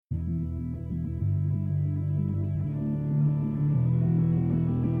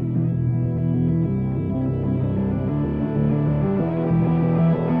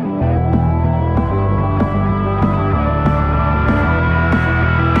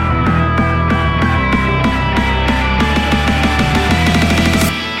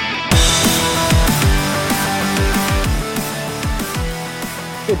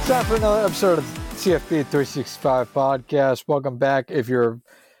for another episode of CFB 365 podcast. Welcome back. If you're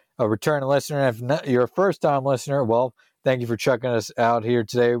a returning listener, if not, you're a first-time listener, well, thank you for checking us out here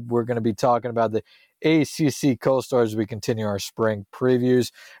today. We're going to be talking about the ACC Coastal as we continue our spring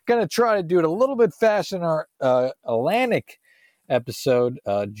previews. Going to try to do it a little bit faster in our Atlantic episode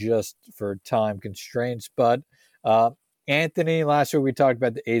just for time constraints. But Anthony, last week we talked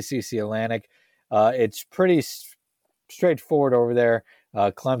about the ACC Atlantic. It's pretty straightforward over there.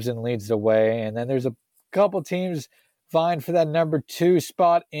 Clemson leads the way, and then there's a couple teams vying for that number 2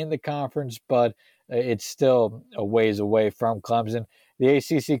 spot in the conference, but it's still a ways away from Clemson. The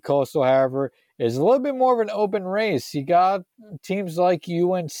ACC Coastal, however, is a little bit more of an open race. You got teams like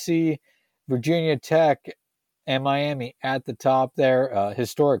UNC, Virginia Tech, and Miami at the top there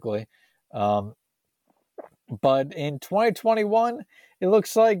historically. But in 2021, it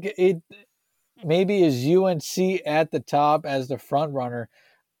looks like it maybe is UNC at the top as the front runner,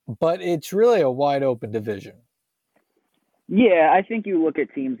 but it's really a wide open division. Yeah, I think you look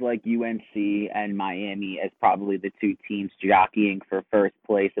at teams like UNC and Miami as probably the 2 teams jockeying for first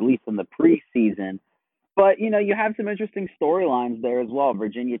place, at least in the preseason. But, you have some interesting storylines there as well.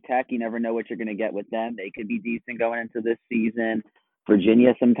 Virginia Tech, you never know what you're going to get with them. They could be decent going into this season.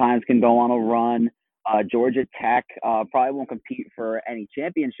 Virginia sometimes can go on a run. Georgia Tech probably won't compete for any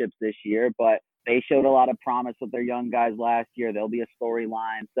championships this year, but they showed a lot of promise with their young guys last year. There'll be a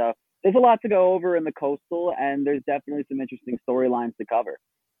storyline. So there's a lot to go over in the Coastal, and there's definitely some interesting storylines to cover.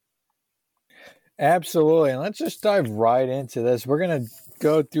 Absolutely. And let's just dive right into this. We're going to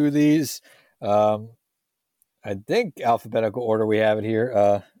go through these. I think alphabetical order we have it here.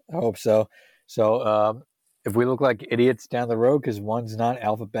 I hope so. So if we look like idiots down the road because one's not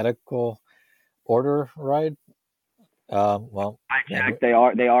alphabetical order, right? Well, I checked. They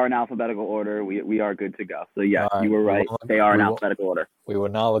are in alphabetical order. We are good to go. So yes, right. You were right. They are in alphabetical order. We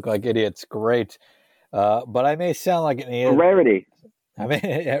would not look like idiots. Great. But I may sound like an idiot. A rarity. I mean,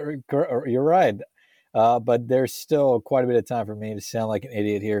 you're right. But there's still quite a bit of time for me to sound like an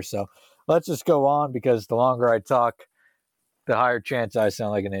idiot here. So let's just go on because the longer I talk, the higher chance I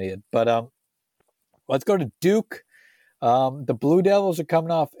sound like an idiot. But let's go to Duke. The Blue Devils are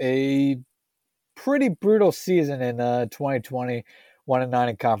coming off a pretty brutal season in 2020, 1-9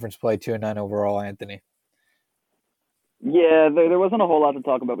 in conference play, 2-9 overall. Anthony. Yeah, there wasn't a whole lot to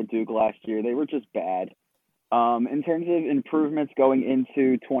talk about with Duke last year. They were just bad. In terms of improvements going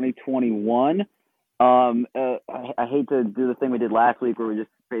into 2021, I hate to do the thing we did last week where we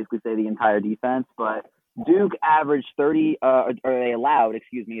just basically say the entire defense, but Duke averaged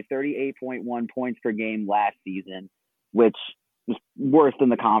 38.1 points per game last season, which was worse than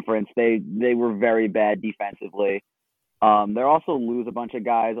the conference. They were very bad defensively. They also lose a bunch of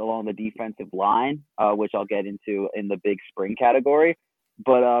guys along the defensive line, which I'll get into in the big spring category.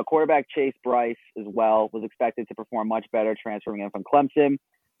 But quarterback Chase Bryce as well was expected to perform much better transferring in from Clemson.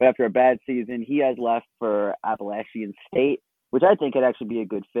 But after a bad season, he has left for Appalachian State, which I think could actually be a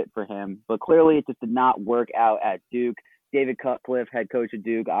good fit for him. But clearly it just did not work out at Duke. David Cutcliffe, head coach of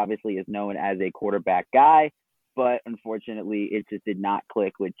Duke, obviously is known as a quarterback guy. But unfortunately, it just did not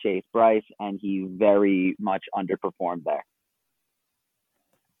click with Chase Bryce, and he very much underperformed there.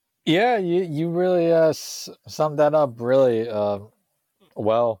 Yeah, you really summed that up really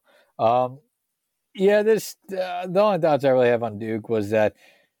well. Yeah, the only thoughts I really have on Duke was that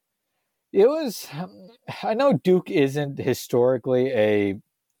it was. I know Duke isn't historically a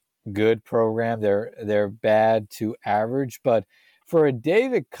good program. They're bad to average, but for a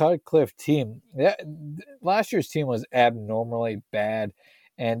David Cutcliffe team, last year's team was abnormally bad,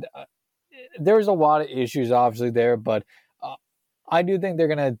 and there was a lot of issues obviously there, but I do think they're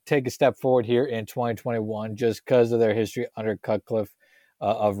going to take a step forward here in 2021 just because of their history under Cutcliffe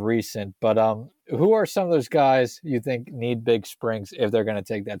of recent. But who are some of those guys you think need big springs if they're going to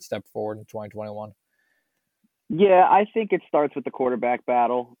take that step forward in 2021? Yeah, I think it starts with the quarterback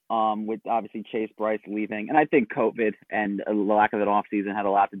battle, with obviously Chase Bryce leaving. And I think COVID and the lack of an offseason had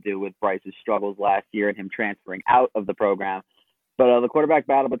a lot to do with Bryce's struggles last year and him transferring out of the program. But the quarterback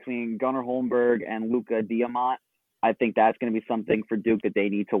battle between Gunnar Holmberg and Luka Diamant, I think that's going to be something for Duke that they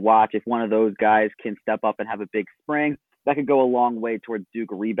need to watch. If one of those guys can step up and have a big spring, that could go a long way towards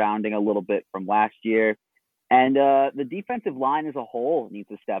Duke rebounding a little bit from last year. And the defensive line as a whole needs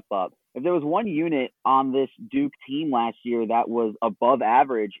to step up. If there was one unit on this Duke team last year that was above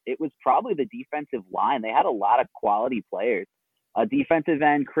average, it was probably the defensive line. They had a lot of quality players. Defensive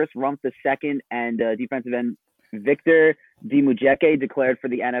end Chris Rumpf II and defensive end Victor Dimujeke declared for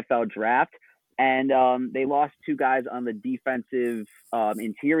the NFL draft. And they lost 2 guys on the defensive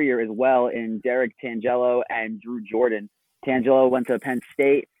interior as well in Derek Tangelo and Drew Jordan. Tangelo went to Penn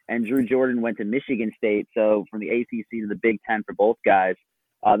State, and Drew Jordan went to Michigan State. So from the ACC to the Big Ten for both guys,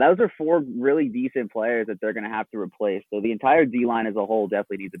 those are four really decent players that they're going to have to replace. So the entire D-line as a whole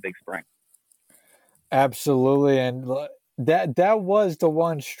definitely needs a big spring. Absolutely, and that was the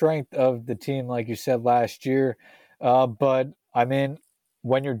one strength of the team, like you said last year. But I mean,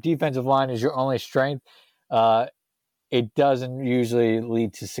 when your defensive line is your only strength, it doesn't usually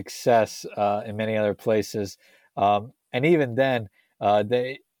lead to success in many other places. And even then,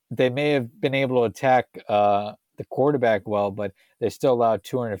 they may have been able to attack the quarterback well, but they still allowed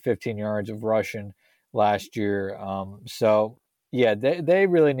 215 yards of rushing last year. So yeah, they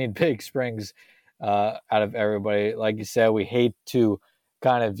really need big springs out of everybody. Like you said, we hate to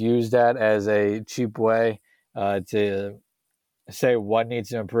kind of use that as a cheap way to say what needs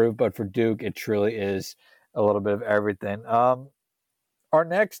to improve, but for Duke, it truly is a little bit of everything. Our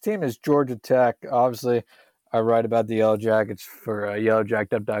next team is Georgia Tech. Obviously, I write about the Yellow Jackets for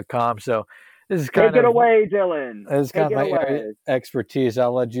yellowjackedup.com. So this is Take it away, Dylan. This is kind of my area expertise.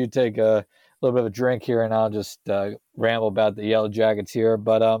 I'll let you take a little bit of a drink here, and I'll just ramble about the Yellow Jackets here.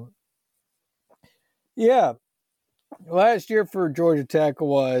 But yeah, last year for Georgia Tech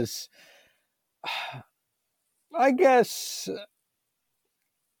was, I guess,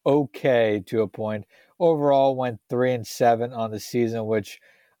 okay to a point. Overall, went 3-7 on the season, which,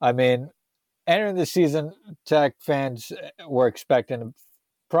 I mean, entering the season, Tech fans were expecting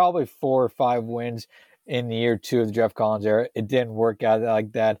probably 4 or 5 wins in the year 2 of the Jeff Collins era. It didn't work out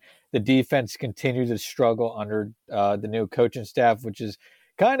like that. The defense continued to struggle under the new coaching staff, which is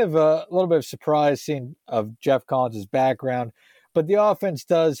kind of a little bit of surprise seeing of Jeff Collins' background. But the offense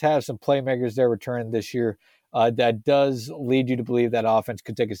does have some playmakers there returning this year. That does lead you to believe that offense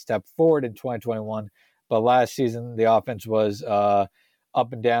could take a step forward in 2021. But last season, the offense was up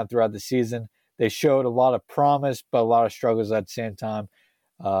and down throughout the season. They showed a lot of promise, but a lot of struggles at the same time.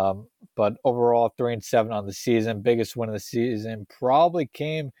 But overall, 3-7 on the season. Biggest win of the season probably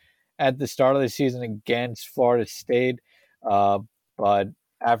came at the start of the season against Florida State. But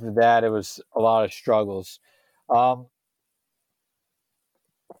after that, it was a lot of struggles.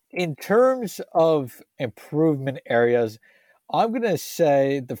 In terms of improvement areas, I'm going to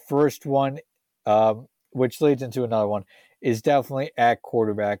say the first one, which leads into another one, is definitely at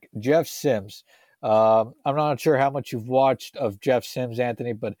quarterback. Jeff Sims. I'm not sure how much you've watched of Jeff Sims,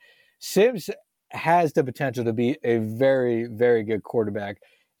 Anthony, but Sims has the potential to be a very, very good quarterback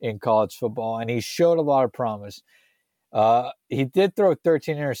in college football, and he showed a lot of promise. He did throw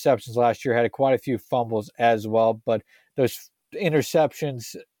 13 interceptions last year, had quite a few fumbles as well, but those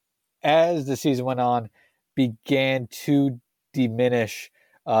interceptions, as the season went on, began to diminish.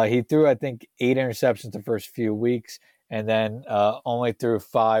 He threw, I think, 8 interceptions the first few weeks, and then only threw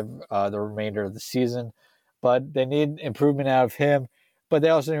 5 the remainder of the season. But they need improvement out of him, but they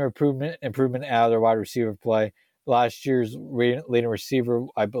also need improvement out of their wide receiver play. Last year's leading receiver,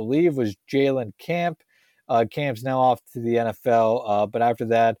 I believe, was Jalen Camp. Camp's now off to the NFL, but after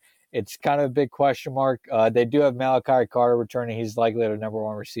that, it's kind of a big question mark. They do have Malachi Carter returning. He's likely their number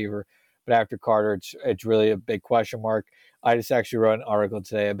 1 receiver. But after Carter, it's really a big question mark. I just actually wrote an article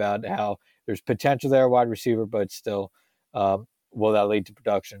today about how there's potential there, wide receiver, but still, will that lead to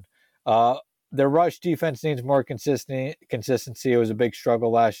production? Their rush defense needs more consistency. It was a big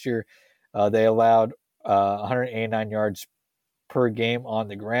struggle last year. They allowed 189 yards per game on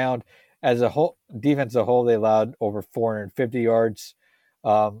the ground. As a whole, defense as a whole, they allowed over 450 yards.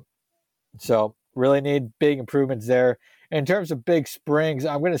 So really need big improvements there. In terms of big springs,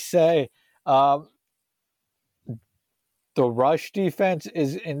 I'm going to say the rush defense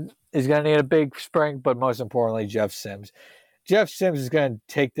is going to need a big spring, but most importantly, Jeff Sims. Jeff Sims is going to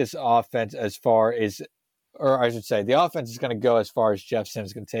take this offense as far as, or I should say, the offense is going to go as far as Jeff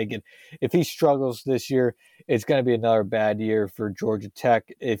Sims can take it. If he struggles this year, it's going to be another bad year for Georgia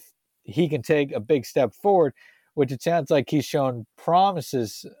Tech. If he can take a big step forward, which it sounds like he's shown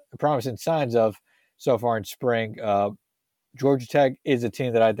promising signs of so far in spring, Georgia Tech is a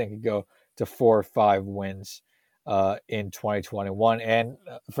team that I think could go to 4 or 5 wins in 2021. And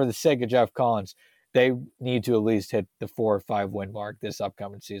for the sake of Jeff Collins, they need to at least hit the 4 or 5 win mark this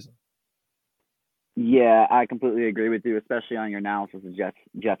upcoming season. Yeah, I completely agree with you, especially on your analysis of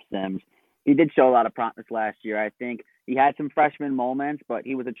Jeff Sims. He did show a lot of promise last year. I think he had some freshman moments, but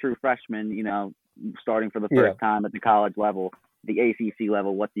he was a true freshman, starting for the first time at the college level, the ACC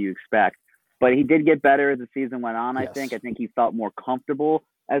level. What do you expect? But he did get better as the season went on, I think. I think he felt more comfortable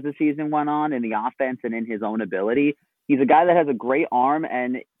as the season went on in the offense and in his own ability. He's a guy that has a great arm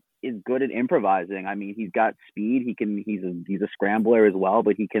and is good at improvising. I mean, he's got speed. He's a scrambler as well,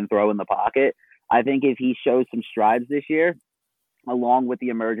 but he can throw in the pocket. I think if he shows some strides this year, along with the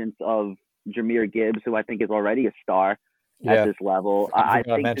emergence of Jahmyr Gibbs, who I think is already a star at Yeah, this level. I I forgot to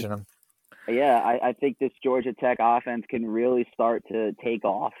think this, mention him. yeah, I think this Georgia Tech offense can really start to take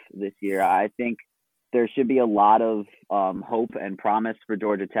off this year. I think there should be a lot of hope and promise for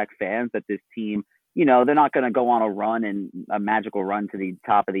Georgia Tech fans that this team, they're not going to go on a run and a magical run to the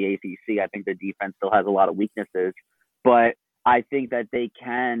top of the ACC. I think the defense still has a lot of weaknesses, but I think that they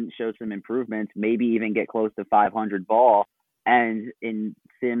can show some improvements, maybe even get close to 500 ball. And in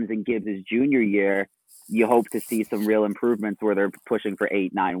Sims and Gibbs' junior year, you hope to see some real improvements where they're pushing for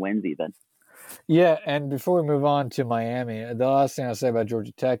 8, 9 wins even. Yeah, and before we move on to Miami, the last thing I'll say about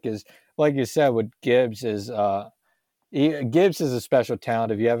Georgia Tech is, like you said, with Gibbs is Gibbs is a special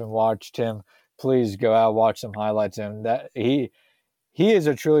talent. If you haven't watched him, please go out watch some highlights of him. That he is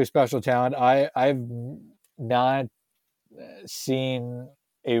a truly special talent. I've not seen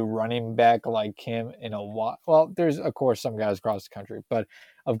a running back like him in a while. Well, there's of course some guys across the country, but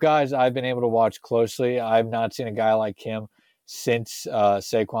of guys I've been able to watch closely, I've not seen a guy like him since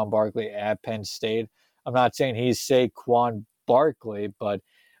Saquon Barkley at Penn State. I'm not saying he's Saquon Barkley, but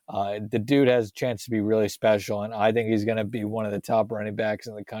the dude has a chance to be really special, and I think he's going to be one of the top running backs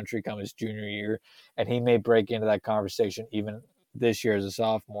in the country come his junior year, and he may break into that conversation even this year as a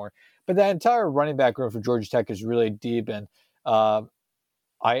sophomore. But that entire running back room for Georgia Tech is really deep, and uh,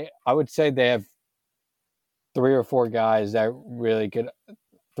 I would say they have 3 guys that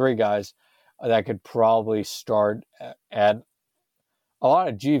could probably start at a lot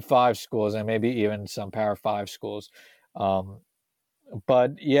of G5 schools and maybe even some Power 5 schools. But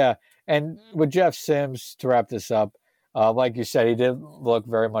yeah, and with Jeff Sims, to wrap this up, like you said, he did look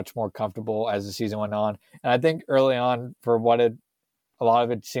very much more comfortable as the season went on. And I think early on, for a lot of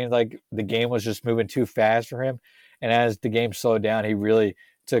it seemed like the game was just moving too fast for him. And as the game slowed down, he really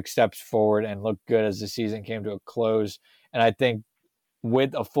took steps forward and looked good as the season came to a close. And I think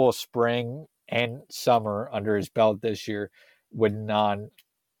with a full spring and summer under his belt this year, with not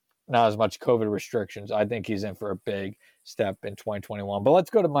as much COVID restrictions, I think he's in for a big step in 2021. But let's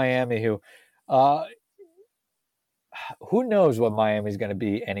go to Miami, who knows what Miami's going to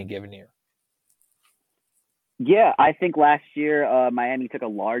be any given year. Yeah, I think last year Miami took a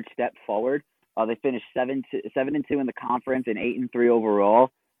large step forward. They finished 7-2 in the conference and 8-3 overall.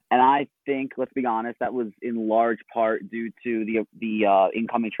 And I think, let's be honest, that was in large part due to the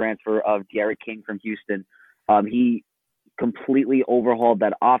incoming transfer of Derek King from Houston. He completely overhauled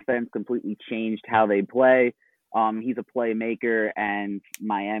that offense, completely changed how they play. He's a playmaker, and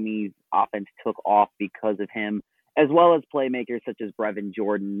Miami's offense took off because of him, as well as playmakers such as Brevin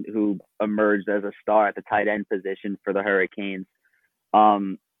Jordan, who emerged as a star at the tight end position for the Hurricanes.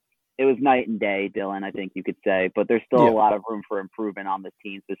 It was night and day, Dylan, I think you could say, but there's still a lot of room for improvement on this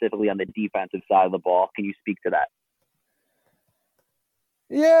team, specifically on the defensive side of the ball. Can you speak to that?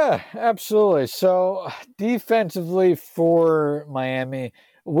 Yeah, absolutely. So defensively for Miami,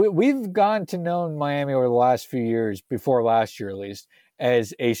 we've gotten to know Miami over the last few years, before last year at least,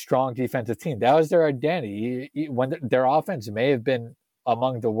 as a strong defensive team. That was their identity. When their offense may have been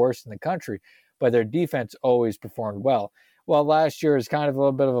among the worst in the country, but their defense always performed well. Well, last year is kind of a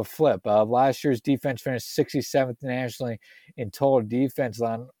little bit of a flip. Last year's defense finished 67th nationally in total defense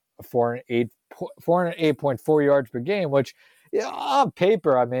on 408.4 yards per game, which on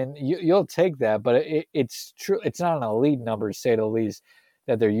paper, I mean, you'll take that, but it's true. It's not an elite number, to say the least,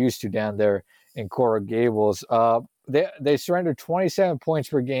 that they're used to down there in Coral Gables. They surrendered 27 points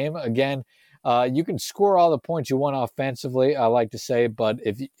per game. Again, you can score all the points you want offensively, I like to say, but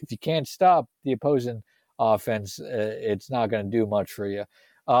if you can't stop the opposing offense, it's not going to do much for you.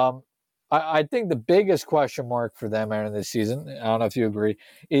 I think the biggest question mark for them entering this season, I don't know if you agree,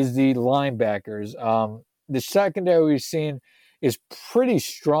 is the linebackers. The secondary we've seen is pretty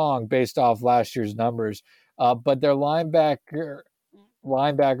strong based off last year's numbers, but their linebackers,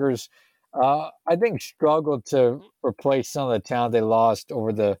 I think, struggled to replace some of the talent they lost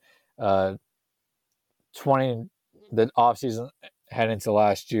over the uh, the offseason heading into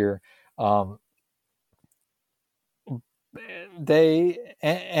last year. And I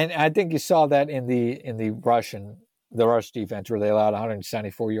think you saw that in the rush defense, where they allowed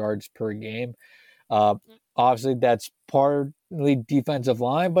 174 yards per game. Obviously, that's partly defensive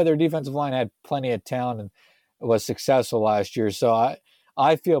line, but their defensive line had plenty of talent and was successful last year. So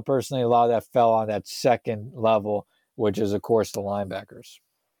I feel personally a lot of that fell on that second level, which is, of course, the linebackers.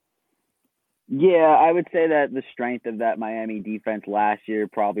 Yeah, I would say that the strength of that Miami defense last year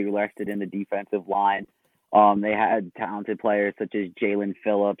probably rested in the defensive line. They had talented players such as Jalen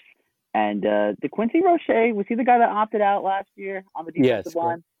Phillips and DeQuincy Roche. Was he the guy that opted out last year on the defensive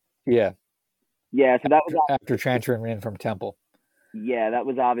line? Yeah. Yeah, so that was after transferring in from Temple. Yeah, that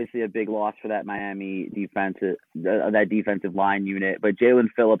was obviously a big loss for that Miami that defensive line unit. But Jalen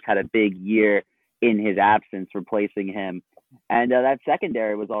Phillips had a big year in his absence, replacing him, and that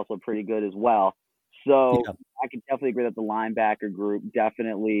secondary was also pretty good as well. So Yeah. I can definitely agree that the linebacker group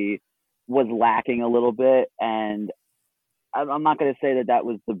definitely was lacking a little bit, and I'm not going to say that that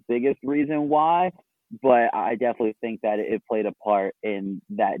was the biggest reason why, but I definitely think that it played a part in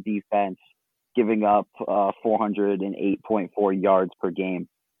that defense giving up 408.4 yards per game.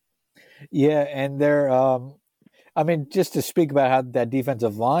 Yeah, and I mean, just to speak about how that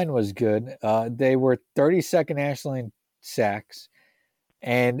defensive line was good, they were 32nd nationally in sacks,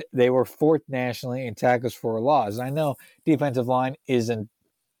 and they were fourth nationally in tackles for a loss. I know defensive line isn't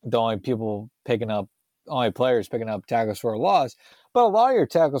the only players picking up tackles for a loss, but a lot of your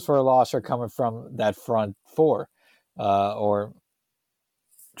tackles for a loss are coming from that front four, or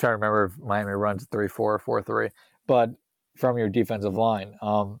trying to remember if Miami runs 3-4 or 4-3, but from your defensive line.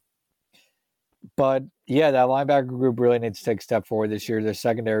 But yeah, that linebacker group really needs to take a step forward this year. Their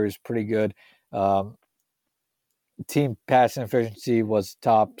secondary is pretty good. Um, Team passing efficiency was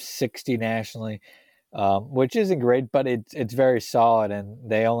top 60 nationally, which isn't great, but it's very solid. And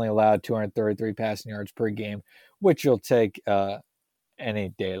they only allowed 233 passing yards per game, which you'll take any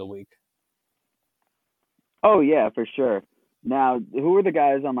day of the week. Oh yeah, for sure. Now, who are the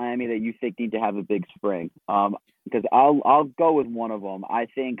guys on Miami that you think need to have a big spring? Because I'll go with one of them. I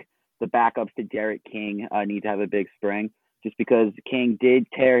think the backups to Derek King need to have a big spring, just because King did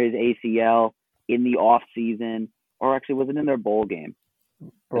tear his ACL in the off season, or actually was it in their bowl game?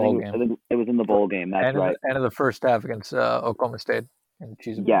 Bowl game. I think it was in the bowl game. That's right. End of the first half against Oklahoma State in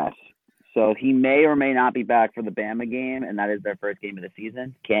Cheese Bowl. Yes. So he may or may not be back for the Bama game, and that is their first game of the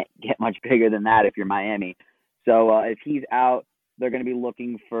season. Can't get much bigger than that if you're Miami. So if he's out, they're going to be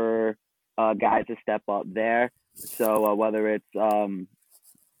looking for guys to step up there. So whether it's was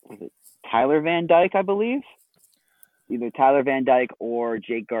it Tyler Van Dyke, I believe, either Tyler Van Dyke or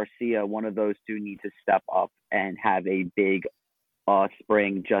Jake Garcia, one of those two need to step up and have a big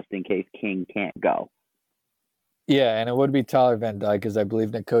spring just in case King can't go. Yeah, and it would be Tyler Van Dyke, because I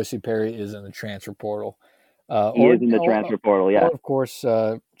believe N'Kosi Perry is in the transfer portal. He is in the transfer portal, yeah. Or, of course,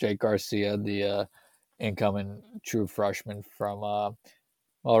 Jake Garcia, the incoming true freshman from,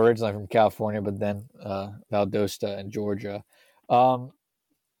 originally from California, but then Valdosta and Georgia.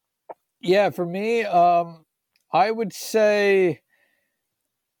 Yeah, for me, I would say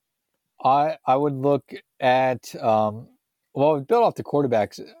I would look at, well, build off the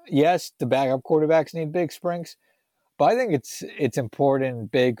quarterbacks. Yes, the backup quarterbacks need big springs, but I think it's important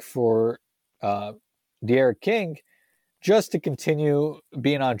and big for De'Aaron King just to continue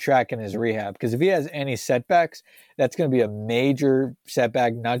being on track in his rehab. Because if he has any setbacks, that's going to be a major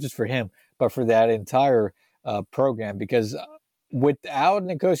setback, not just for him, but for that entire program. Because without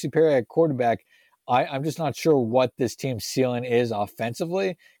N'Kosi Perry at quarterback, I'm just not sure what this team's ceiling is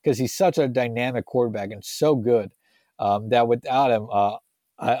offensively, because he's such a dynamic quarterback and so good that without him,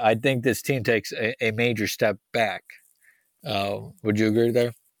 I think this team takes a major step back. Would you agree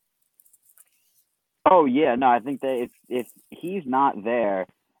there? Oh yeah, no, I think that if he's not there,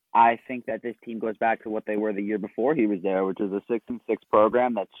 I think that this team goes back to what they were the year before he was there, which is a 6-6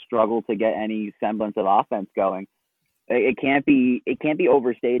 program that struggled to get any semblance of offense going. It can't be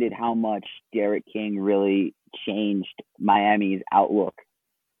overstated how much Derek King really changed Miami's outlook.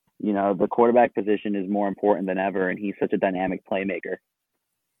 You know, the quarterback position is more important than ever, and he's such a dynamic playmaker.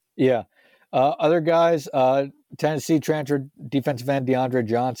 Yeah. Other guys, Tennessee transfer defensive end DeAndre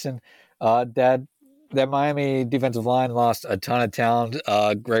Johnson. That Miami defensive line lost a ton of talent.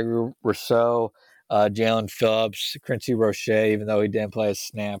 Gregory Rousseau, Jalen Phillips, Quincy Roche, even though he didn't play a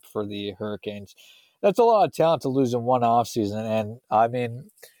snap for the Hurricanes. That's a lot of talent to lose in one offseason. And, I mean,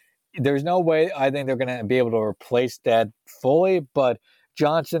 there's no way I think they're going to be able to replace that fully, but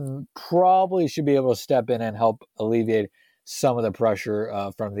Johnson probably should be able to step in and help alleviate some of the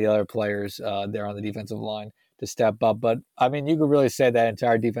pressure from the other players there on the defensive line to step up. But, I mean, you could really say that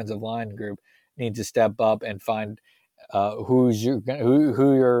entire defensive line group needs to step up and find who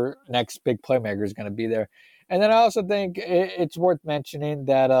your next big playmaker is going to be there. And then I also think it's worth mentioning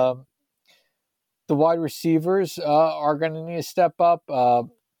that the wide receivers are going to need to step up.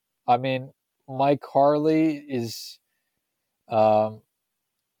 I mean, Mike Harley is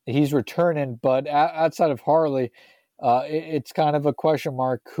he's returning, but outside of Harley, it's kind of a question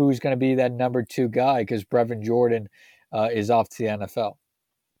mark who's going to be that number 2 guy, because Brevin Jordan is off to the NFL.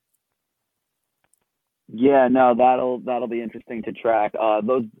 Yeah, no, that'll be interesting to track.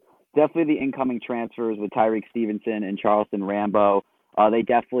 Those definitely the incoming transfers with Tyreek Stevenson and Charleston Rambo. They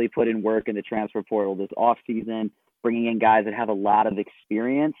definitely put in work in the transfer portal this offseason. bringing in guys that have a lot of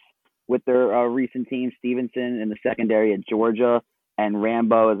experience with their recent teams, Stevenson in the secondary at Georgia and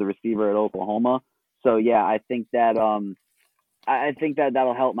Rambo as a receiver at Oklahoma. So yeah, I think that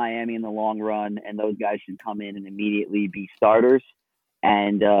that'll help Miami in the long run, and those guys should come in and immediately be starters.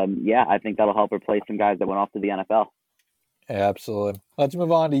 And yeah, I think that'll help replace some guys that went off to the NFL. Absolutely. Let's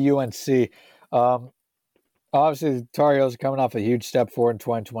move on to UNC. Obviously, the Tar Heels are coming off a huge step forward in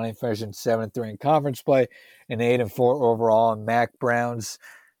 2020, finishing 7-3 in conference play and 8-4 overall. And Mac Brown's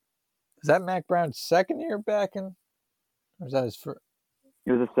is that Mac Brown's second year back in? Or was that his first?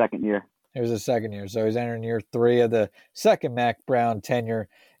 It was his second year. It was his second year. So he's entering year 3 of the second Mac Brown tenure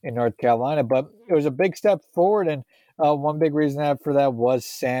in North Carolina. But it was a big step forward. And one big reason for that was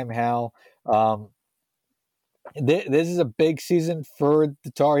Sam Howell. This is a big season for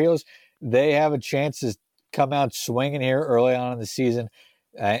the Tar Heels. They have a chance to come out swinging here early on in the season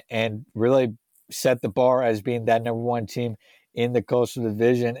and really set the bar as being that number 1 team in the Coastal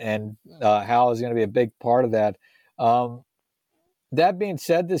Division. And Howell is going to be a big part of that. That being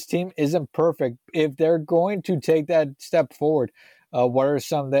said, this team isn't perfect. If they're going to take that step forward, what are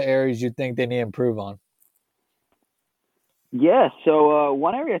some of the areas you think they need to improve on? Yeah, so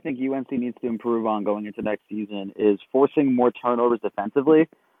one area I think UNC needs to improve on going into next season is forcing more turnovers defensively.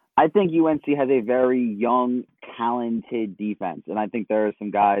 I think UNC has a very young, talented defense, and I think there are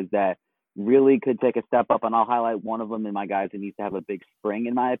some guys that really could take a step up, and I'll highlight one of them in my guys who needs to have a big spring,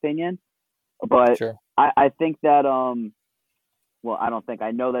 in my opinion. But sure. I think that, I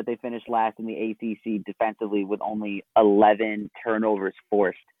know that they finished last in the ACC defensively with only 11 turnovers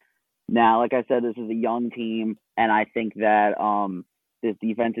forced. Now, like I said, this is a young team, and I think that this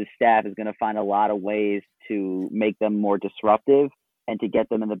defensive staff is going to find a lot of ways to make them more disruptive and to get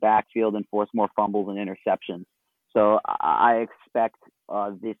them in the backfield and force more fumbles and interceptions. So I expect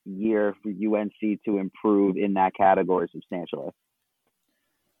this year for UNC to improve in that category substantially.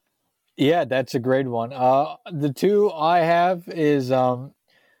 Yeah, that's a great one. The two I have is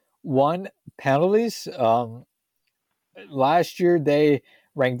one, penalties. Last year they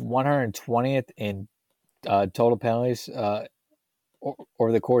ranked 120th in total penalties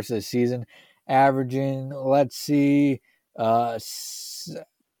over the course of the season, averaging, let's see,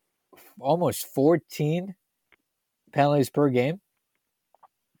 almost 14 penalties per game.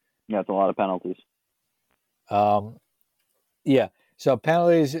 Yeah, it's a lot of penalties. Yeah. So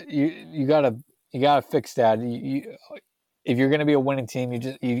penalties, you gotta fix that. If you're gonna be a winning team,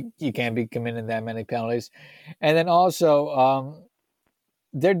 you can't be committing that many penalties. And then also,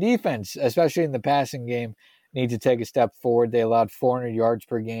 their defense, especially in the passing game, needs to take a step forward. They allowed 400 yards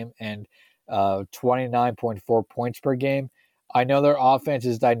per game and 29.4 points per game. I know their offense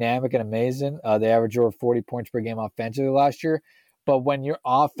is dynamic and amazing. They averaged over 40 points per game offensively last year. But when your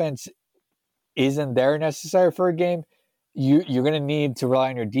offense isn't there necessary for a game, you're going to need to rely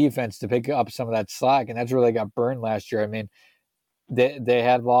on your defense to pick up some of that slack, and that's where they got burned last year. I mean, they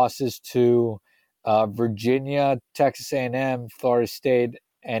had losses to Virginia, Texas A&M, Florida State,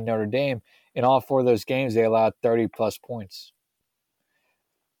 and Notre Dame. In all 4 of those games, they allowed 30-plus points.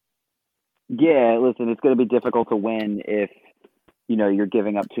 Yeah, listen, it's going to be difficult to win if you're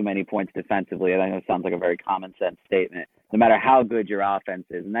giving up too many points defensively. And I know it sounds like a very common sense statement, no matter how good your offense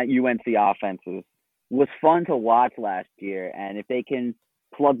is. And that UNC offense was fun to watch last year. And if they can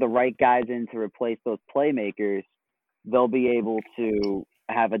plug the right guys in to replace those playmakers, they'll be able to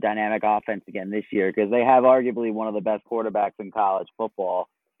have a dynamic offense again this year, because they have arguably one of the best quarterbacks in college football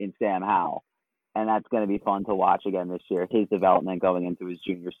in Sam Howell. And that's going to be fun to watch again this year, his development going into his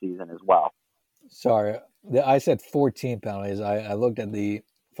junior season as well. Sorry, I said 14 penalties. I looked at the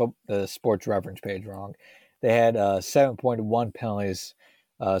sports reference page wrong. They had 7.1 penalties,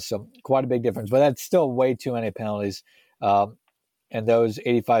 so quite a big difference. But that's still way too many penalties. And those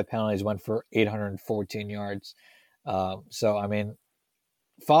 85 penalties went for 814 yards. So, I mean,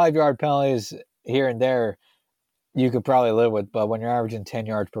 5-yard penalties here and there, you could probably live with. But when you're averaging 10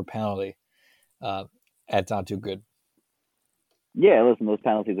 yards per penalty, that's not too good. Yeah, listen, those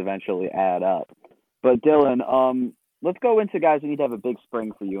penalties eventually add up. But Dylan, let's go into guys who need to have a big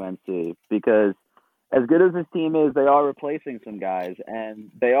spring for UNC, because as good as this team is, they are replacing some guys,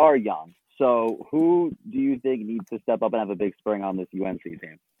 and they are young. So who do you think needs to step up and have a big spring on this UNC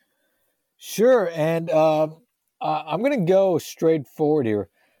team? Sure, and I'm going to go straight forward here.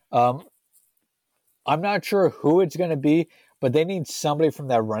 I'm not sure who it's going to be, but they need somebody from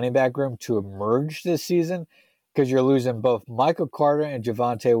that running back room to emerge this season, because you're losing both Michael Carter and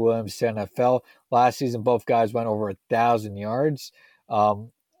Javonte Williams to NFL. Last season, both guys went over 1,000 yards. I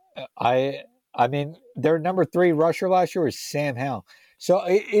mean, their number 3 rusher last year was Sam Howell. So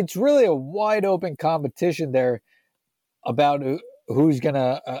it's really a wide open competition there about who's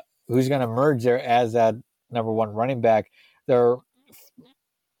gonna emerge there as that number one running back. Their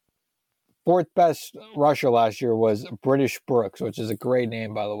fourth best rusher last year was British Brooks, which is a great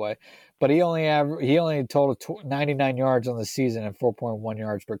name, by the way. But he only totaled 99 yards on the season and 4.1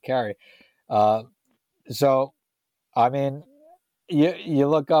 yards per carry. So, I mean, you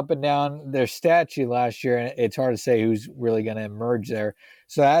look up and down their stat sheet last year, and it's hard to say who's really going to emerge there.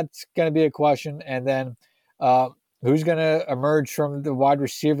 So that's going to be a question. And then who's going to emerge from the wide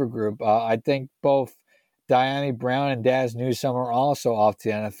receiver group? I think both Diami Brown and Daz Newsome are also off to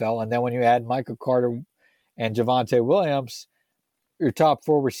the NFL. And then when you add Michael Carter and Javonte Williams, your top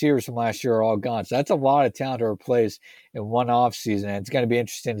four receivers from last year are all gone. So that's a lot of talent to replace in one offseason. And it's going to be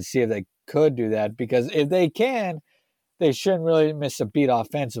interesting to see if they could do that, because if they can, they shouldn't really miss a beat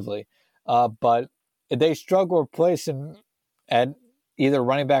offensively. But if they struggle replacing at either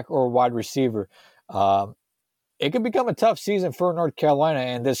running back or wide receiver, it could become a tough season for North Carolina,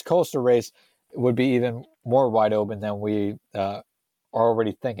 and this Coastal race would be even more wide open than we are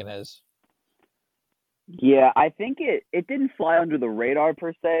already thinking is. Yeah, I think it didn't fly under the radar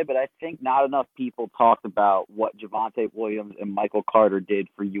per se, but I think not enough people talked about what Javonte Williams and Michael Carter did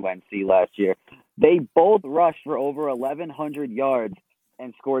for UNC last year. They both rushed for over 1,100 yards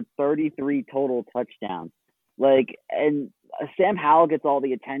and scored 33 total touchdowns. And Sam Howell gets all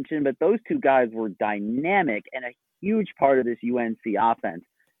the attention, but those two guys were dynamic and a huge part of this UNC offense.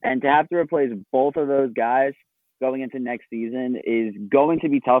 And to have to replace both of those guys going into next season is going to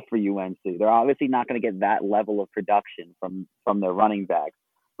be tough for UNC. They're obviously not going to get that level of production from their running backs.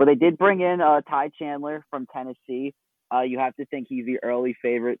 But they did bring in Ty Chandler from Tennessee. You have to think he's the early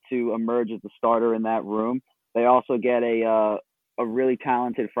favorite to emerge as the starter in that room. They also get a really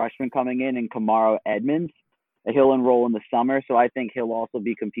talented freshman coming in Kamaro Edmonds. He'll enroll in the summer, so I think he'll also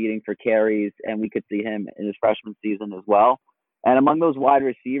be competing for carries, and we could see him in his freshman season as well. And among those wide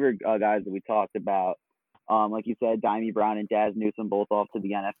receiver guys that we talked about, like you said, Diami Brown and Daz Newsome both off to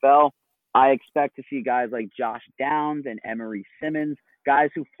the NFL. I expect to see guys like Josh Downs and Emery Simmons, guys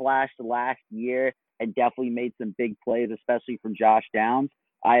who flashed last year and definitely made some big plays, especially for Josh Downs.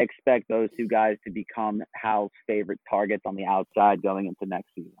 I expect those two guys to become Hal's favorite targets on the outside going into next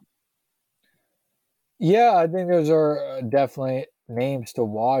season. Yeah, I think those are definitely names to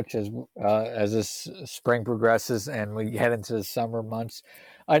watch as this spring progresses and we head into the summer months.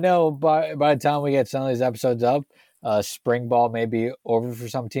 I know by the time we get some of these episodes up, spring ball may be over for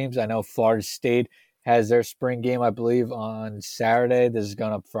some teams. I know Florida State has their spring game, I believe, on Saturday. This is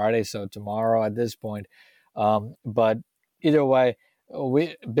going up Friday, so tomorrow at this point. But either way,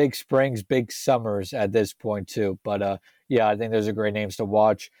 big springs, big summers at this point too. But yeah, I think those are great names to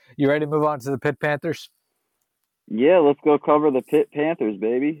watch. You ready to move on to the Pitt Panthers? Yeah, let's go cover the Pitt Panthers,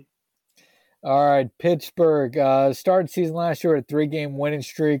 baby. All right, Pittsburgh started season last year with a 3-game winning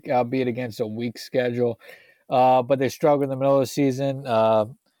streak, albeit against a weak schedule. But they struggled in the middle of the season,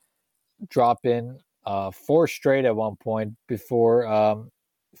 dropping 4 straight at one point before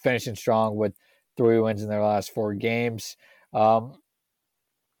finishing strong with 3 wins in their last 4 games. What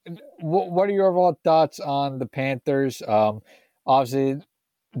are your overall thoughts on the Panthers? Obviously,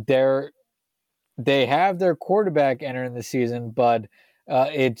 they have their quarterback entering the season, but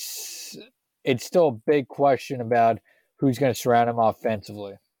it's still a big question about who's going to surround him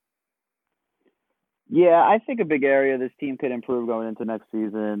offensively. Yeah, I think a big area this team could improve going into next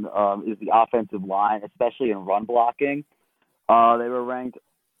season is the offensive line, especially in run blocking. They were ranked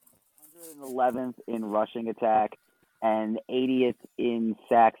 111th in rushing attack and 80th in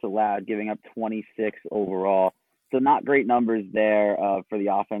sacks allowed, giving up 26 overall. So not great numbers there for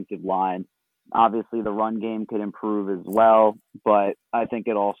the offensive line. Obviously, the run game could improve as well, but I think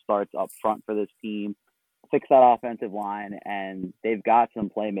it all starts up front for this team. Fix that offensive line, and they've got some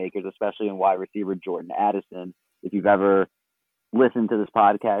playmakers, especially in wide receiver Jordan Addison. If you've ever listened to this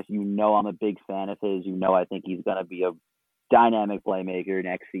podcast, you know I'm a big fan of his. You know I think he's going to be a dynamic playmaker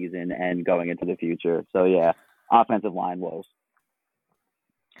next season and going into the future. So, yeah, offensive line woes.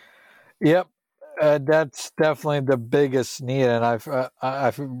 Yep, that's definitely the biggest need, and I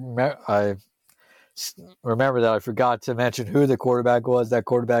remember that I forgot to mention who the quarterback was. That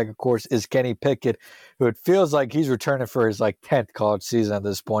quarterback, of course, is Kenny Pickett, who it feels like he's returning for his 10th college season at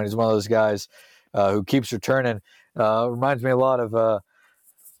this point. He's one of those guys who keeps returning. Reminds me a lot of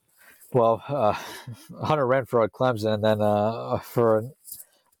Hunter Renfrow at Clemson, and then for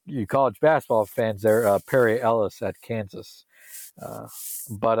you college basketball fans there, Perry Ellis at Kansas.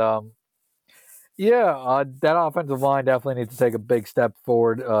 That offensive line definitely needs to take a big step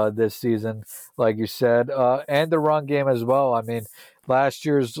forward this season, like you said, and the run game as well. I mean, last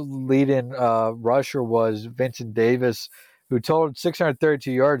year's lead-in rusher was Vincent Davis, who totaled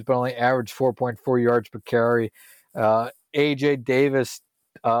 632 yards, but only averaged 4.4 yards per carry. AJ Davis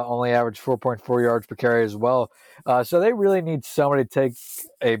only averaged 4.4 yards per carry as well. So they really need somebody to take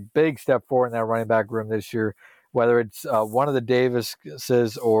a big step forward in that running back room this year, whether it's one of the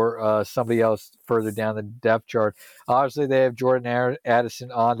Davises or somebody else further down the depth chart. Obviously, they have Jordan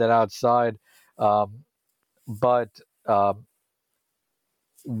Addison on that outside, but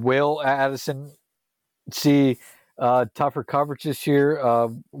will Addison see tougher coverage this year?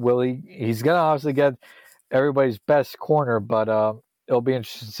 Will he? He's going to obviously get everybody's best corner, but it'll be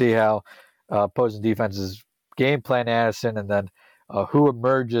interesting to see how opposing defenses game plan Addison, and then who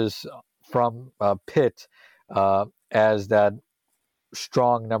emerges from Pitt as that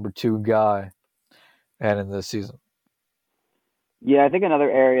strong number 2 guy and in this season. Yeah, I think another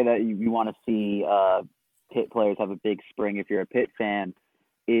area that you want to see Pitt players have a big spring if you're a Pitt fan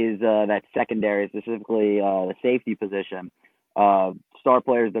is that secondary, specifically the safety position. Star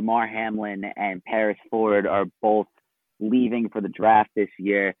players Damar Hamlin and Paris Ford are both leaving for the draft this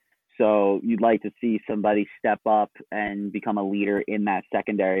year. So you'd like to see somebody step up and become a leader in that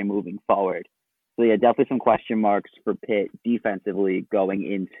secondary moving forward. So yeah, definitely some question marks for Pitt defensively going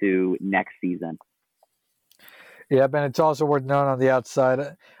into next season. Yeah, Ben, it's also worth noting on the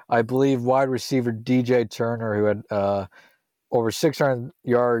outside, I believe wide receiver DJ Turner, who had over 600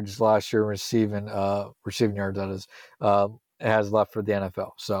 yards last year receiving yards, that is, has left for the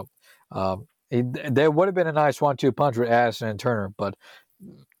NFL. So there would have been a nice 1-2 punch with Addison and Turner, but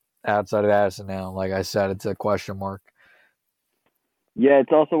outside of Addison now, like I said, it's a question mark. Yeah,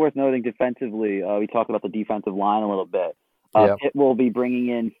 it's also worth noting defensively. We talked about the defensive line a little bit. Pitt will be bringing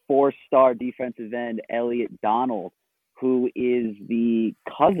in 4-star defensive end Elliot Donald, who is the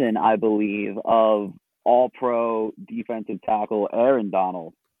cousin, I believe, of All-Pro defensive tackle Aaron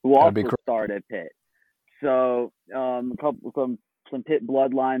Donald, who also starred at Pitt. So some Pitt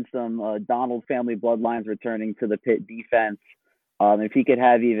bloodlines, some Donald family bloodlines returning to the Pitt defense. If he could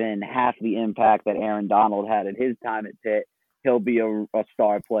have even half the impact that Aaron Donald had at his time at Pitt, he'll be a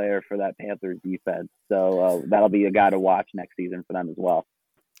star player for that Panthers defense. So that'll be a guy to watch next season for them as well.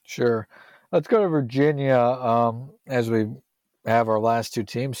 Sure. Let's go to Virginia as we have our last 2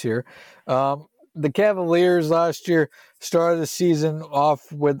 teams here. The Cavaliers last year started the season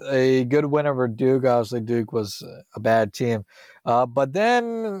off with a good win over Duke. Obviously, Duke was a bad team. But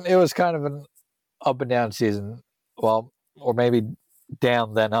then it was kind of an up and down season. Well, or maybe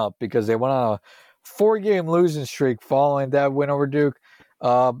down then up, because they went on a 4-game losing streak following that win over Duke.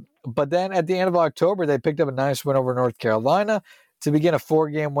 But then at the end of October, they picked up a nice win over North Carolina to begin a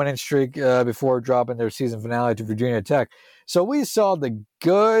 4-game winning streak before dropping their season finale to Virginia Tech. So we saw the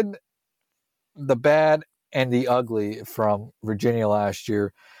good, the bad, and the ugly from Virginia last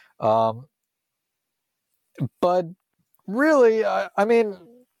year. But really, I mean,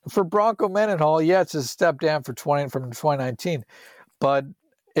 for Bronco Mendenhall, yeah, it's a step down from 2019. But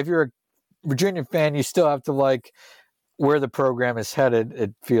if you're a Virginia fan, you still have to like where the program is headed,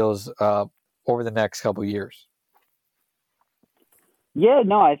 it feels, over the next couple of years. Yeah,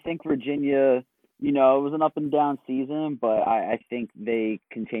 no, I think Virginia, it was an up and down season, but I think they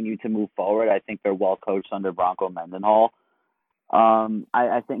continue to move forward. I think they're well coached under Bronco Mendenhall.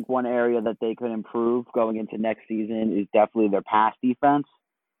 I think one area that they could improve going into next season is definitely their pass defense.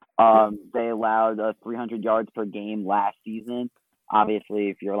 They allowed 300 yards per game last season. Obviously,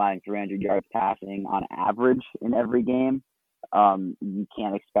 if you're allowing 300 yards passing on average in every game, you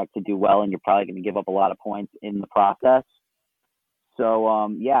can't expect to do well, and you're probably going to give up a lot of points in the process. So,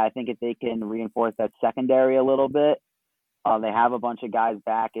 I think if they can reinforce that secondary a little bit, they have a bunch of guys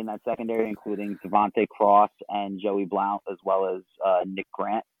back in that secondary, including Devontae Cross and Joey Blount, as well as Nick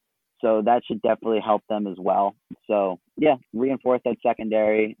Grant. So that should definitely help them as well. So, reinforce that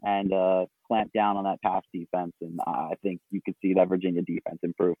secondary and clamp down on that pass defense. And I think you could see that Virginia defense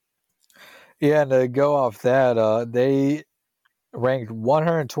improve. Yeah, and to go off that, they ranked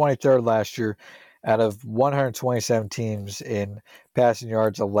 123rd last year out of 127 teams in passing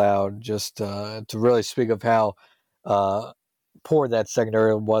yards allowed, just to really speak of how poor that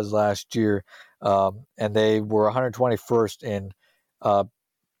secondary was last year. And they were 121st in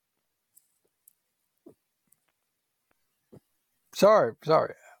Sorry.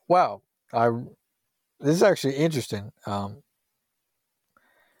 Wow. This is actually interesting.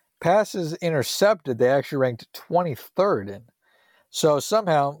 Passes intercepted, they actually ranked 23rd in. So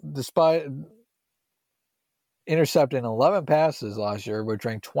somehow, despite intercepting 11 passes last year, which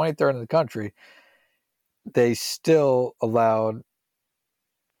ranked 23rd in the country, they still allowed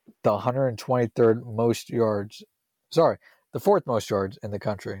the 123rd most yards. Sorry, the fourth most yards in the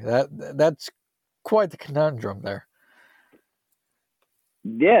country. That's quite the conundrum there.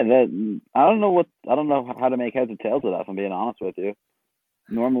 Yeah, I don't know how to make heads or tails of that. If I'm being honest with you.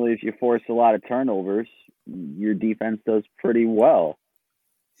 Normally, if you force a lot of turnovers, your defense does pretty well.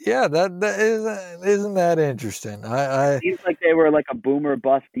 Yeah, isn't that interesting? It seems like they were like a boomer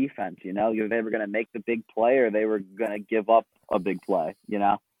bust defense. You know, they were going to make the big play or they were going to give up a big play. You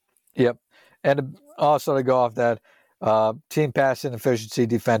know. Yep, and also to go off that, team passing efficiency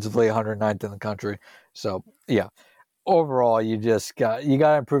defensively 109th in the country. So yeah, overall you got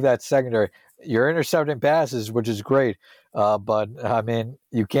to improve that secondary. You're intercepting passes, which is great, but I mean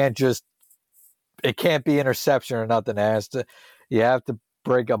it can't be interception or nothing. You have to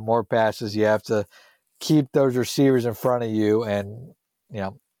break up more passes. You have to keep those receivers in front of you, and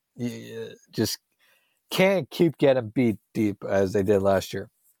you just can't keep getting beat deep as they did last year.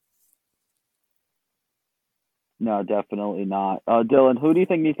 No, definitely not. Dylan, who do you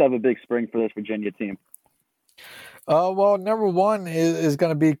think needs to have a big spring for this Virginia team? Well, number one is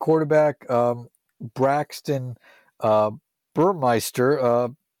going to be quarterback Braxton Burmeister.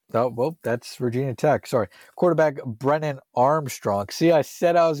 That's Virginia Tech. Sorry. Quarterback Brennan Armstrong. See, I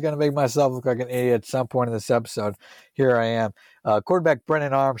said I was going to make myself look like an idiot at some point in this episode. Here I am. Quarterback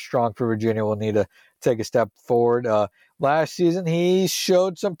Brennan Armstrong for Virginia will need to take a step forward. Last season, he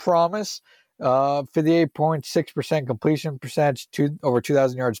showed some promise. 58.6% completion percentage, over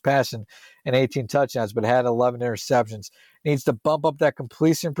 2,000 yards passing, and 18 touchdowns, but had 11 interceptions. Needs to bump up that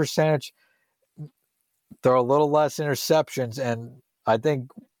completion percentage, throw a little less interceptions, and I think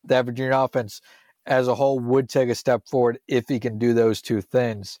that Virginia offense as a whole would take a step forward if he can do those two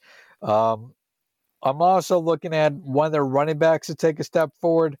things. I'm also looking at one of their running backs to take a step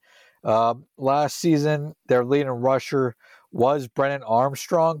forward. Last season, their leading rusher was Brennan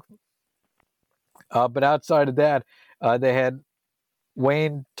Armstrong. But outside of that, they had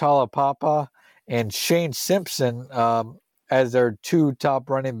Wayne Talapapa and Shane Simpson as their two top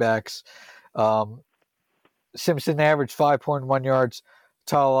running backs. Simpson averaged 5.1 yards.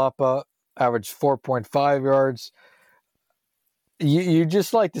 Talapapa averaged 4.5 yards. You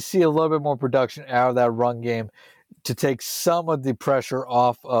just like to see a little bit more production out of that run game to take some of the pressure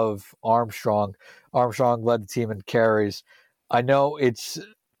off of Armstrong. Armstrong led the team in carries. I know it's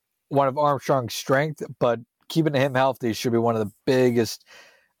one of Armstrong's strengths, but keeping him healthy should be one of the biggest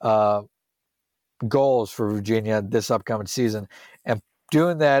goals for Virginia this upcoming season. And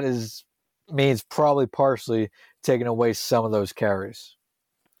doing that means probably partially taking away some of those carries.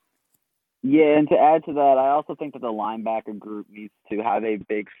 Yeah, and to add to that, I also think that the linebacker group needs to have a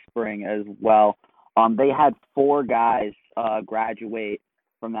big spring as well. They had 4 guys graduate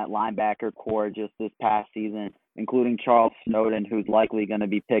from that linebacker core just this past season, including Charles Snowden, who's likely going to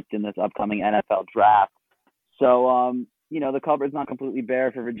be picked in this upcoming NFL draft. So, the cupboard's not completely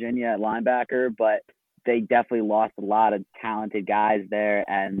bare for Virginia at linebacker, but they definitely lost a lot of talented guys there,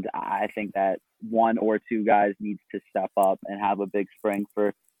 and I think that 1 or 2 guys needs to step up and have a big spring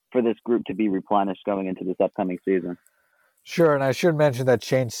for this group to be replenished going into this upcoming season. Sure, and I should mention that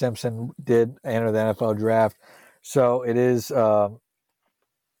Shane Simpson did enter the NFL draft, so it is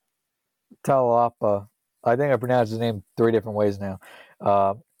Talapa. I think I pronounced his name 3 different ways now.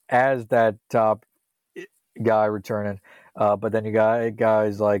 As that top guy returning, but then you got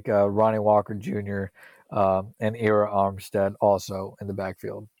guys like Ronnie Walker Jr. And Ira Armstead also in the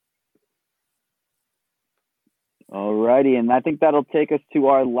backfield. Alrighty, and I think that'll take us to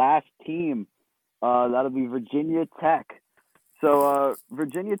our last team. That'll be Virginia Tech. So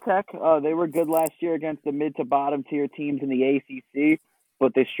Virginia Tech, they were good last year against the mid to bottom tier teams in the ACC,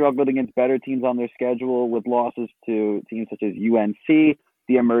 but they struggled against better teams on their schedule with losses to teams such as UNC,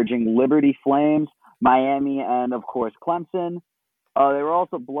 the emerging Liberty Flames, Miami, and of course Clemson. They were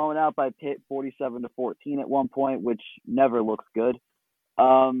also blown out by Pitt 47-14 at one point, which never looks good.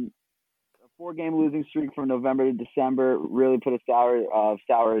 A 4-game losing streak from November to December really put a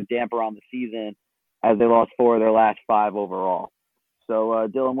sour damper on the season as they lost 4 of their last 5 overall. So,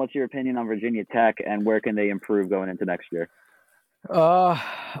 Dylan, what's your opinion on Virginia Tech and where can they improve going into next year?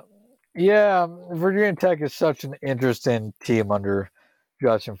 Yeah, Virginia Tech is such an interesting team under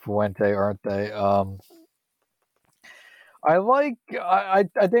Justin Fuente, aren't they? I think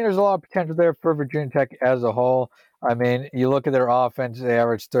there's a lot of potential there for Virginia Tech as a whole. I mean, you look at their offense, they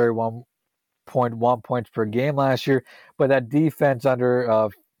averaged 31.1 points per game last year, but that defense under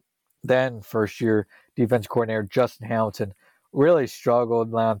then first-year defense coordinator Justin Hamilton really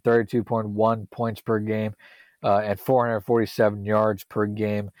struggled, around 32.1 points per game and 447 yards per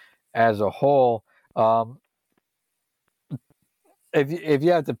game as a whole. Um, if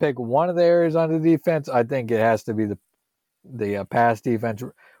you have to pick one of the areas on the defense, I think it has to be the pass defense,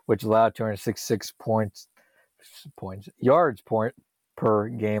 which allowed 266 yards per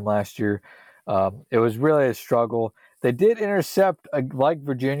game last year. It was really a struggle. They did intercept, like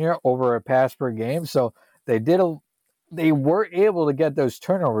Virginia, over a pass per game, so they were able to get those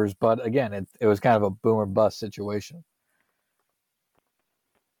turnovers. But again, it was kind of a boom or bust situation.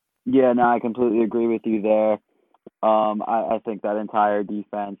 Yeah, no, I completely agree with you there. I think that entire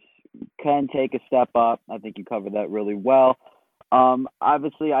defense can take a step up. I think you covered that really well.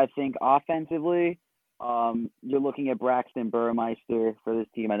 Obviously, I think offensively, you're looking at Braxton Burmeister for this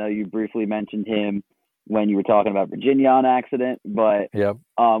team. I know you briefly mentioned him when you were talking about Virginia on accident, but Yep.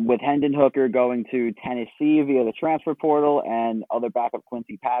 with Hendon Hooker going to Tennessee via the transfer portal and other backup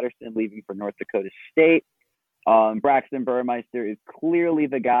Quincy Patterson leaving for North Dakota State, Braxton Burmeister is clearly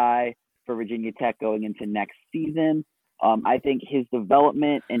the guy for Virginia Tech going into next season. I think his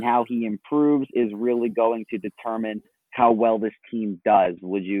development and how he improves is really going to determine how well this team does.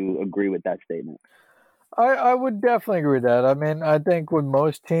 Would you agree with that statement? I would definitely agree with that. I mean, I think with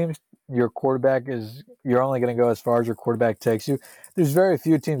most teams, you're only going to go as far as your quarterback takes you. There's very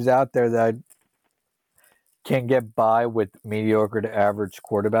few teams out there that can get by with mediocre to average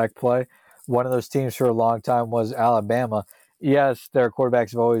quarterback play. One of those teams for a long time was Alabama. Yes, their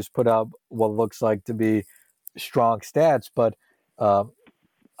quarterbacks have always put up what looks like to be strong stats, but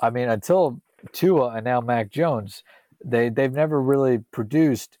I mean, until Tua and now Mac Jones, they've never really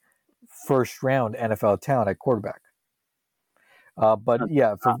produced first round NFL talent at quarterback. But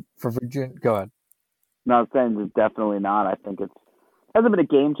yeah, for Virginia, go ahead. No, I'm saying it's definitely not. I think it's hasn't been a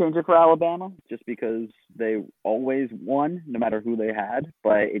game changer for Alabama just because they always won no matter who they had,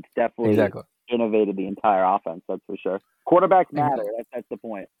 but it's definitely Exactly. innovated the entire offense. That's for sure. Quarterbacks matter. That's the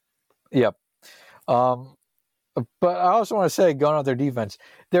point. Yep. But I also want to say, going on their defense,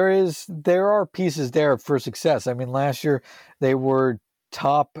 there are pieces there for success. I mean, last year they were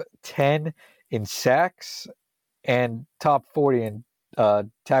top 10 in sacks and top 40 in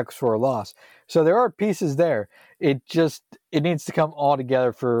tackles for a loss. So there are pieces there. It needs to come all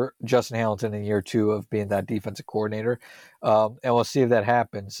together for Justin Hamilton in year 2 of being that defensive coordinator, and we'll see if that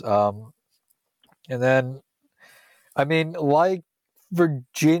happens. And then, I mean, like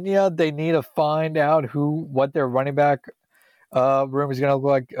Virginia, they need to find out what their running back room is going to look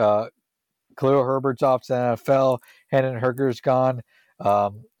like. Khalil Herbert's off to the NFL. Hendon Hooker's gone.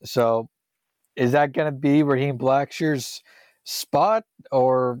 So is that going to be Raheem Blackshear's spot?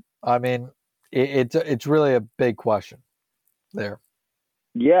 Or, I mean, it's really a big question there.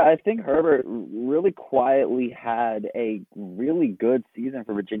 Yeah, I think Herbert really quietly had a really good season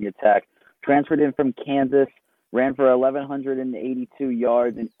for Virginia Tech. Transferred in from Kansas, ran for 1,182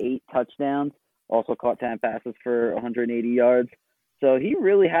 yards and 8 touchdowns. Also caught 10 passes for 180 yards. So he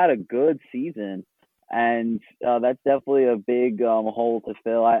really had a good season, and that's definitely a big hole to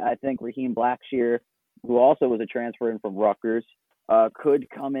fill. I think Raheem Blackshear, who also was a transfer in from Rutgers, could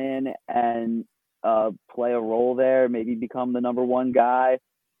come in and play a role there, maybe become the number one guy,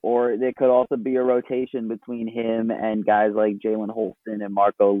 or there could also be a rotation between him and guys like Jalen Holston and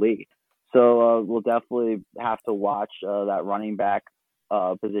Marco Lee. So we'll definitely have to watch that running back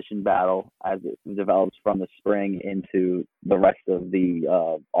position battle as it develops from the spring into the rest of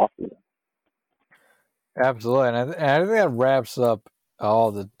the offseason. Absolutely. And I think that wraps up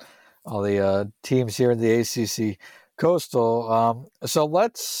all the teams here in the ACC Coastal. So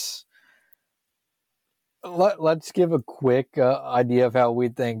let's give a quick idea of how we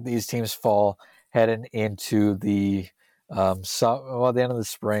think these teams fall heading into the the end of the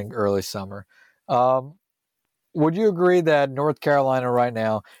spring, early summer. Would you agree that North Carolina right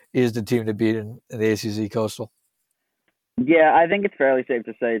now is the team to beat in the ACC Coastal? Yeah, I think it's fairly safe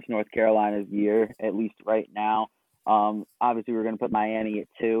to say it's North Carolina's year, at least right now. Obviously, we're going to put Miami at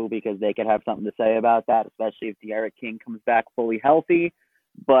 2 because they could have something to say about that, especially if De'Ara King comes back fully healthy.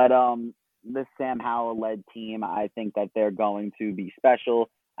 But this Sam Howell-led team, I think that they're going to be special.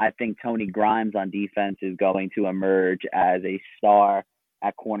 I think Tony Grimes on defense is going to emerge as a star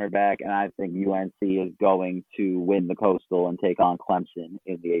at cornerback, and I think UNC is going to win the Coastal and take on Clemson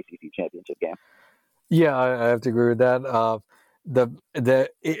in the ACC championship game. Yeah, I have to agree with that.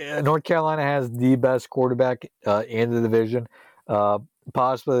 North Carolina has the best quarterback in the division,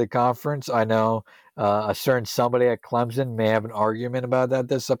 possibly the conference. I know a certain somebody at Clemson may have an argument about that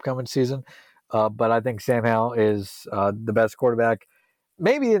this upcoming season, but I think Sam Howell is the best quarterback,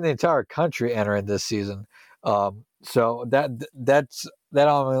 maybe in the entire country entering this season. So that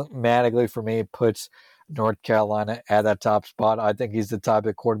automatically for me puts North Carolina at that top spot. I think he's the type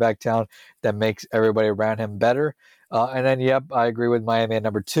of quarterback talent that makes everybody around him better. And then, yep, I agree with Miami at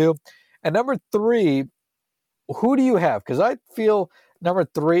number 2. And number 3, who do you have? Because I feel number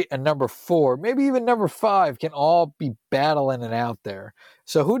 3 and number 4, maybe even number 5, can all be battling it out there.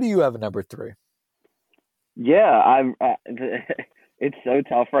 So who do you have at number 3? Yeah, I'm. It's so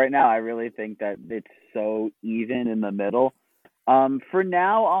tough right now. I really think that it's so even in the middle. For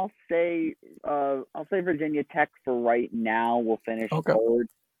now, I'll say Virginia Tech for right now will finish Okay. third,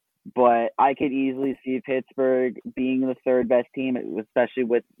 but I could easily see Pittsburgh being the third best team, especially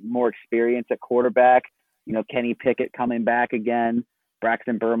with more experience at quarterback. You know, Kenny Pickett coming back again.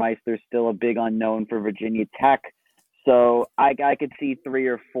 Braxton Burmeister's still a big unknown for Virginia Tech. So I could see 3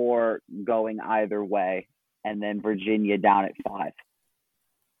 or 4 going either way, and then Virginia down at 5.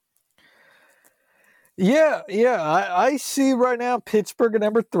 Yeah. I see right now Pittsburgh at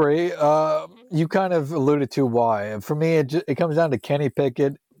number 3. You kind of alluded to why. For me, it comes down to Kenny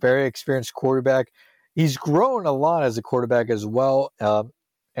Pickett, very experienced quarterback. He's grown a lot as a quarterback as well.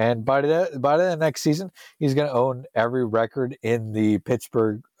 And by the next season, he's going to own every record in the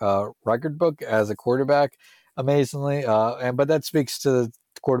Pittsburgh record book as a quarterback, amazingly. But that speaks to the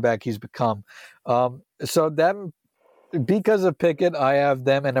quarterback he's become. So them, because of Pickett, I have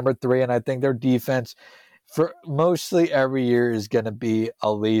them at number 3, and I think their defense for mostly every year is going to be at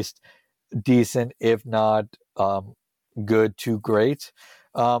least decent, if not good to great.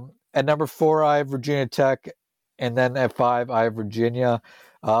 At number 4, I have Virginia Tech, and then at 5, I have Virginia.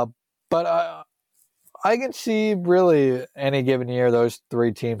 But I can see really any given year those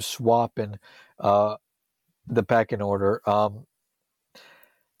 3 teams swapping the pecking order.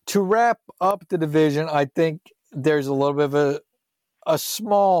 To wrap up the division, I think there's a little bit of a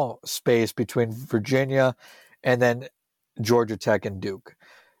small space between Virginia and then Georgia Tech and Duke.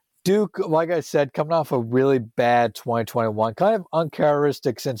 Duke, like I said, coming off a really bad 2021, kind of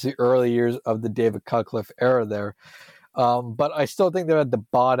uncharacteristic since the early years of the David Cutcliffe era there. But I still think they're at the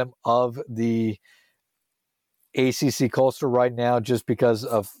bottom of the ACC Coastal right now just because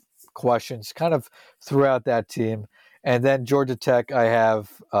of questions kind of throughout that team. And then Georgia Tech, I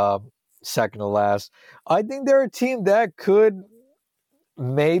have second to last. I think they're a team that could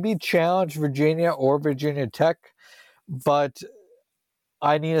maybe challenge Virginia or Virginia Tech, but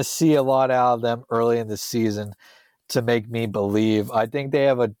I need to see a lot out of them early in the season to make me believe. I think they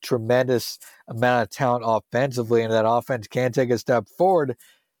have a tremendous amount of talent offensively, and that offense can take a step forward.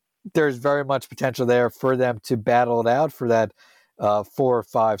 There's very much potential there for them to battle it out for that 4 or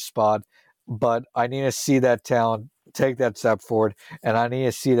 5 spot, but I need to see that talent take that step forward, and I need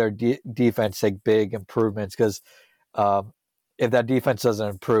to see their defense take big improvements, because if that defense doesn't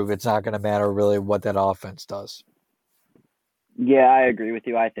improve, it's not going to matter really what that offense does. Yeah, I agree with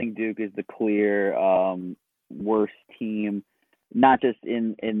you. I think Duke is the clear worst team, not just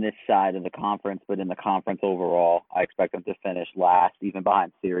in this side of the conference, but in the conference overall. I expect them to finish last, even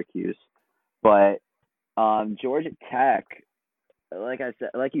behind Syracuse. But Georgia Tech, like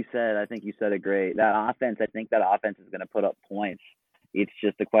you said, I think you said it great. I think that offense is going to put up points. It's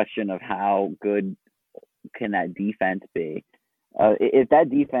just a question of how good can that defense be. If that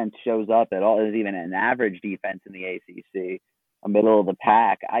defense shows up at all, is even an average defense in the ACC, a middle of the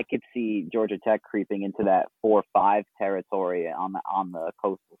pack, I could see Georgia Tech creeping into that 4-5 territory on the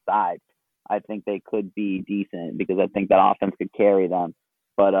coastal side. I think they could be decent because I think that offense could carry them.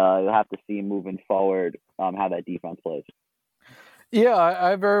 But you'll have to see moving forward how that defense plays. Yeah,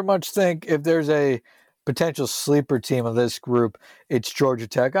 I very much think if there's a potential sleeper team of this group, it's Georgia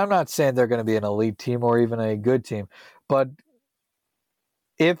Tech. I'm not saying they're going to be an elite team or even a good team, but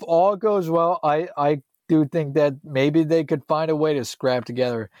if all goes well, I do think that maybe they could find a way to scrap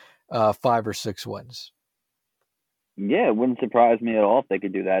together 5 or 6 wins. Yeah, it wouldn't surprise me at all if they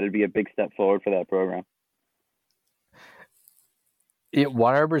could do that. It'd be a big step forward for that program.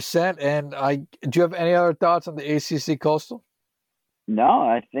 100%. And do you have any other thoughts on the ACC Coastal? No,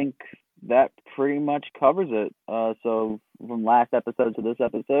 I think that pretty much covers it. So from last episode to this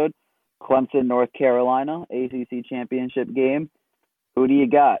episode, Clemson, North Carolina, ACC championship game. Who do you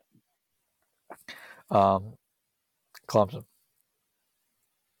got? Clemson.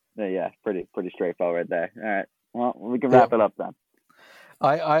 Yeah, pretty straightforward there. All right. Well, we can wrap it up then.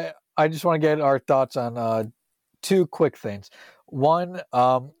 I just want to get our thoughts on 2 quick things. One,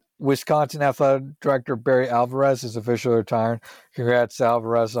 Wisconsin Athletic Director Barry Alvarez is officially retiring. Congrats to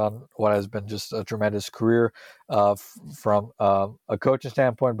Alvarez on what has been just a tremendous career from a coaching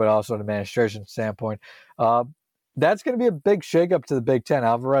standpoint, but also an administration standpoint. That's going to be a big shakeup to the Big Ten.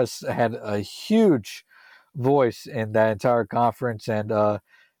 Alvarez had a huge voice in that entire conference, and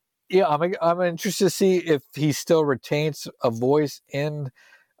yeah, I'm interested to see if he still retains a voice in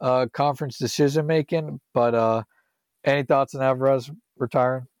conference decision making. But any thoughts on Alvarez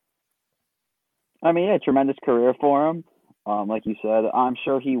retiring? I mean, a tremendous career for him. Like you said, I'm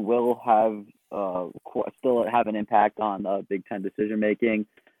sure he will have still have an impact on Big Ten decision making.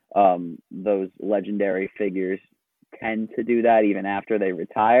 Those legendary figures tend to do that even after they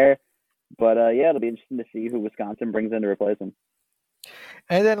retire. But yeah, it'll be interesting to see who Wisconsin brings in to replace him.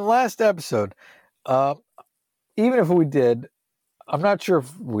 And then last episode, uh, even if we did, I'm not sure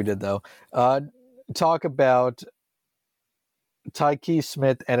if we did though. Talk about Tyke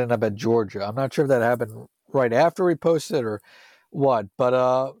Smith ending up at Georgia. I'm not sure if that happened right after we posted or what,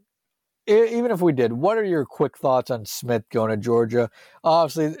 but even if we did, what are your quick thoughts on Smith going to Georgia?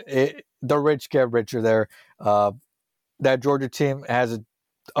 Obviously, the rich get richer there. That Georgia team has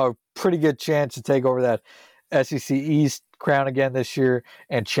a pretty good chance to take over that SEC East crown again this year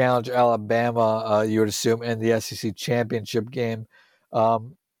and challenge Alabama, you would assume, in the SEC championship game.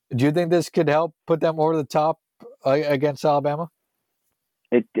 Do you think this could help put them over the top against Alabama?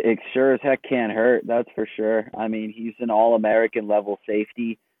 It sure as heck can't hurt. That's for sure. I mean, he's an All-American level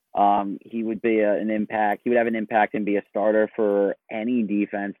safety. He would be an impact. He would have an impact and be a starter for any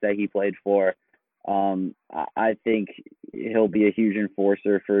defense that he played for. I think he'll be a huge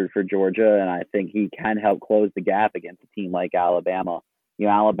enforcer for Georgia, and I think he can help close the gap against a team like Alabama. You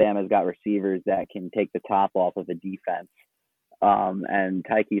know, Alabama's got receivers that can take the top off of a defense. And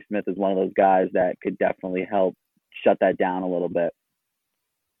Tyke Smith is one of those guys that could definitely help shut that down a little bit.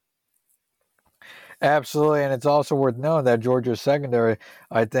 Absolutely, and it's also worth knowing that Georgia's secondary,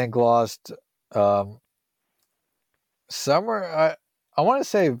 I think, lost somewhere. I want to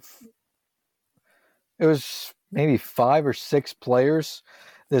say it was maybe 5 or 6 players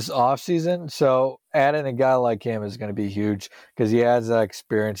this offseason. So adding a guy like him is going to be huge because he has that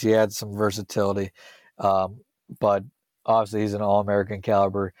experience. He adds some versatility. But obviously he's an All-American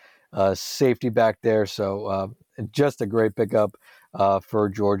caliber safety back there. So just a great pickup for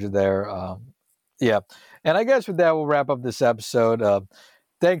Georgia there. Yeah. And I guess with that, we'll wrap up this episode.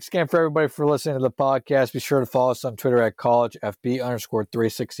 Thanks again for everybody for listening to the podcast. Be sure to follow us on Twitter at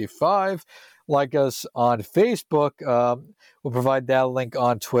collegefb_365. Like us on Facebook. We'll provide that link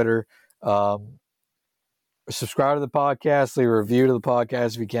on Twitter. Subscribe to the podcast. Leave a review to the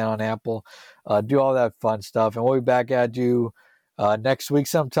podcast if you can on Apple. Do all that fun stuff. And we'll be back at you next week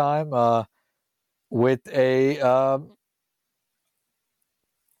sometime with a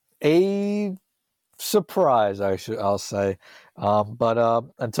surprise, I'll say. But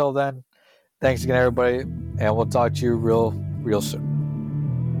until then, thanks again, everybody, and we'll talk to you real soon.